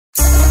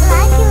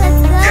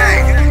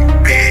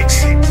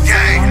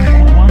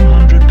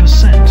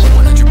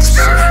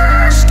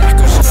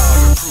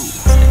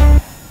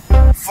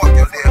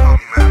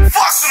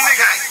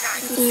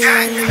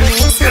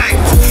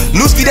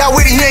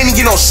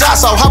get no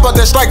shots off. How about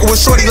that striker with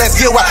shorty, let's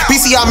get wild.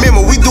 BCR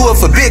member, we do it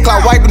for big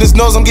clout. Wiping his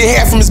nose, I'm getting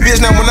half from his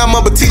bitch. Now when I'm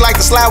up a T like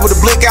the slide with a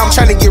blick out, I'm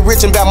trying to get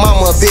rich and buy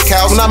mama a big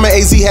house. When I'm at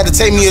AZ, had to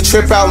take me a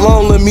trip out.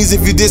 Long little me's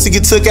if you diss to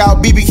get took out.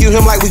 BBQ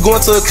him like we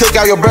going to a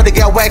cookout. Your brother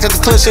got whacked at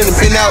the clutch and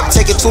pin out.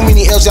 Taking too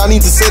many L's, y'all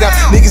need to sit out.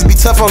 Niggas be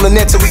tough on the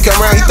net till we come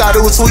around. He thought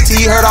it was sweet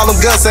till he heard all them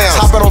gun sounds.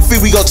 Hop out on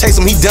feet, we go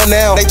chase him, he done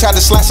now. They tried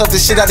to slash up the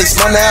shit out, they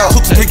spun out.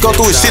 2 to 3 go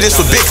through his shit, it's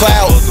for big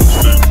cloud.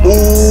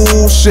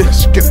 Ooh, shit.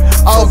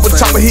 Off the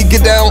chopper, he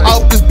get down.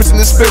 Off this bitch in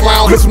this spin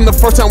round. Miss him the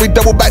first time we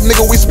double back,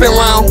 nigga, we spin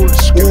round.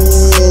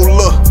 Ooh,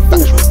 look.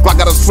 Glock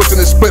got a switch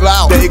and it split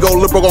out. There you go,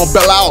 Lipper gon'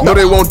 bail out. No,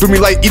 they won't do me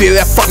like eat it,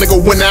 that fuck nigga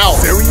went out.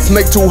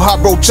 Snake too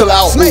hot, bro, chill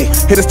out.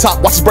 Hit his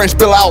top, watch his brain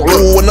spill out.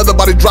 Ooh, another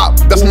body drop,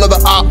 that's another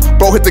op.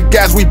 Bro, hit the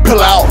gas, we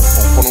pill out.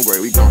 Hold on,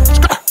 great, we gone.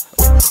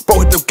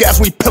 Bro, hit the gas,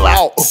 we pill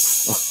out.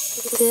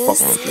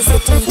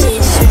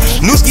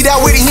 Nooski that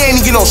with it, he ain't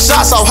get no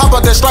shots off. How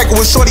about that striker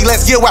with shorty,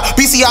 let's get wild.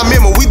 BCR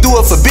member, we do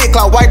it for big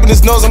clout. Wiping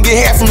his nose, I'm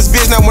getting half from his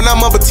bitch. Now when I'm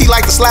up a T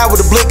like the slide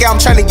with a blick out,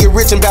 I'm trying to get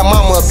rich and buy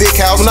mama a big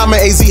house. When I'm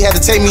at AZ, had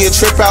to take me a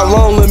trip out.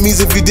 Long little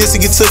me's if you diss to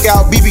get took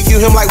out.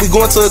 BBQ him like we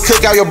going to a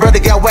cookout. Your brother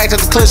got whacked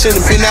at the clutch and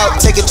pin out.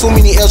 Taking too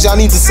many L's, y'all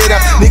need to sit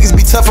out. Niggas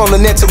be tough on the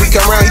net till we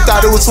come around. He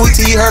thought it was sweet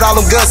till he heard all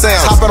them gun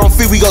sounds. Hop out on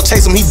feet, we go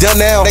chase him, he done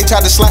now. They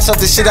tried to slash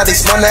up the shit out, they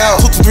spun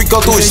out. 2 to 3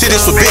 go through his shit,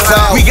 it's for big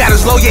cloud. We got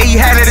his low, yeah,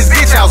 he had at his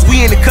bitch house.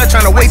 We in the cut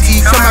tryna wait till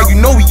he come out. You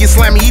know we get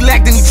slammy. He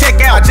lacked and he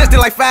check out. I just did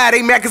like 5,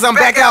 they mad cause I'm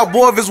back out.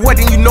 Boy, if it's what,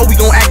 then you know we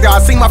gon' act out.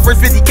 I seen my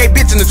first 50K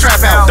bitch in the trap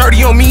house.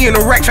 30 on me in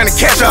the rack tryna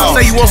catch out.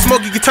 Say you want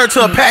smoke, you can turn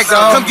to a pack,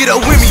 dog. Come get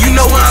up with me, you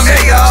know where I'm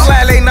at, y'all.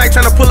 Slide late night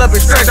tryna pull up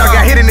and stretch. I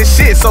got hit in this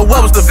shit, so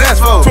what was the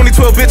vest for?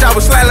 2012 bitch, I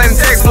was slide letting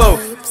text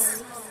flow.